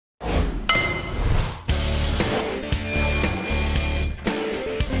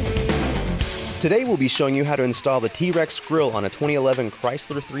Today we'll be showing you how to install the T-Rex grill on a 2011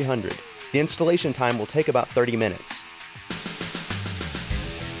 Chrysler 300. The installation time will take about 30 minutes.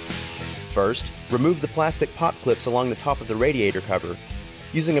 First, remove the plastic pop clips along the top of the radiator cover.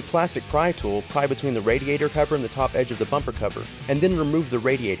 Using a plastic pry tool, pry between the radiator cover and the top edge of the bumper cover, and then remove the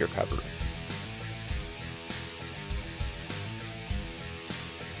radiator cover.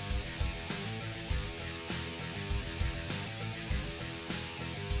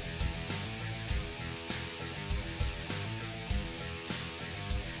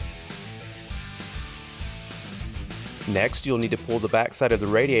 Next, you'll need to pull the back side of the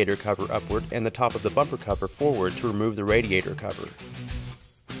radiator cover upward and the top of the bumper cover forward to remove the radiator cover.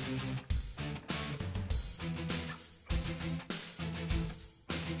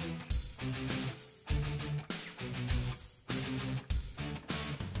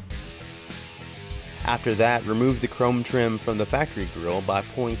 After that, remove the chrome trim from the factory grille by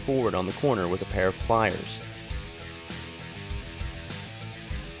pulling forward on the corner with a pair of pliers.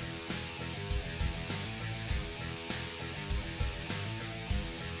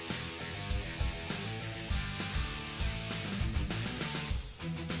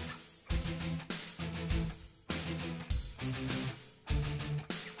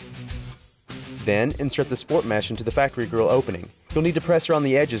 Then, insert the sport mesh into the factory grille opening. You'll need to press around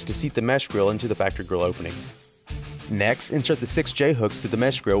the edges to seat the mesh grill into the factory grille opening. Next, insert the 6 J-hooks through the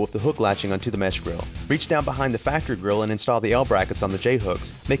mesh grill with the hook latching onto the mesh grill. Reach down behind the factory grill and install the L brackets on the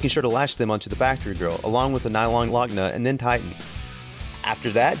J-hooks, making sure to latch them onto the factory grill along with the nylon lock nut and then tighten. After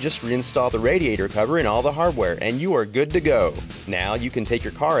that, just reinstall the radiator cover and all the hardware and you are good to go. Now you can take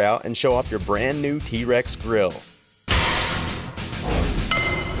your car out and show off your brand new T-Rex grill.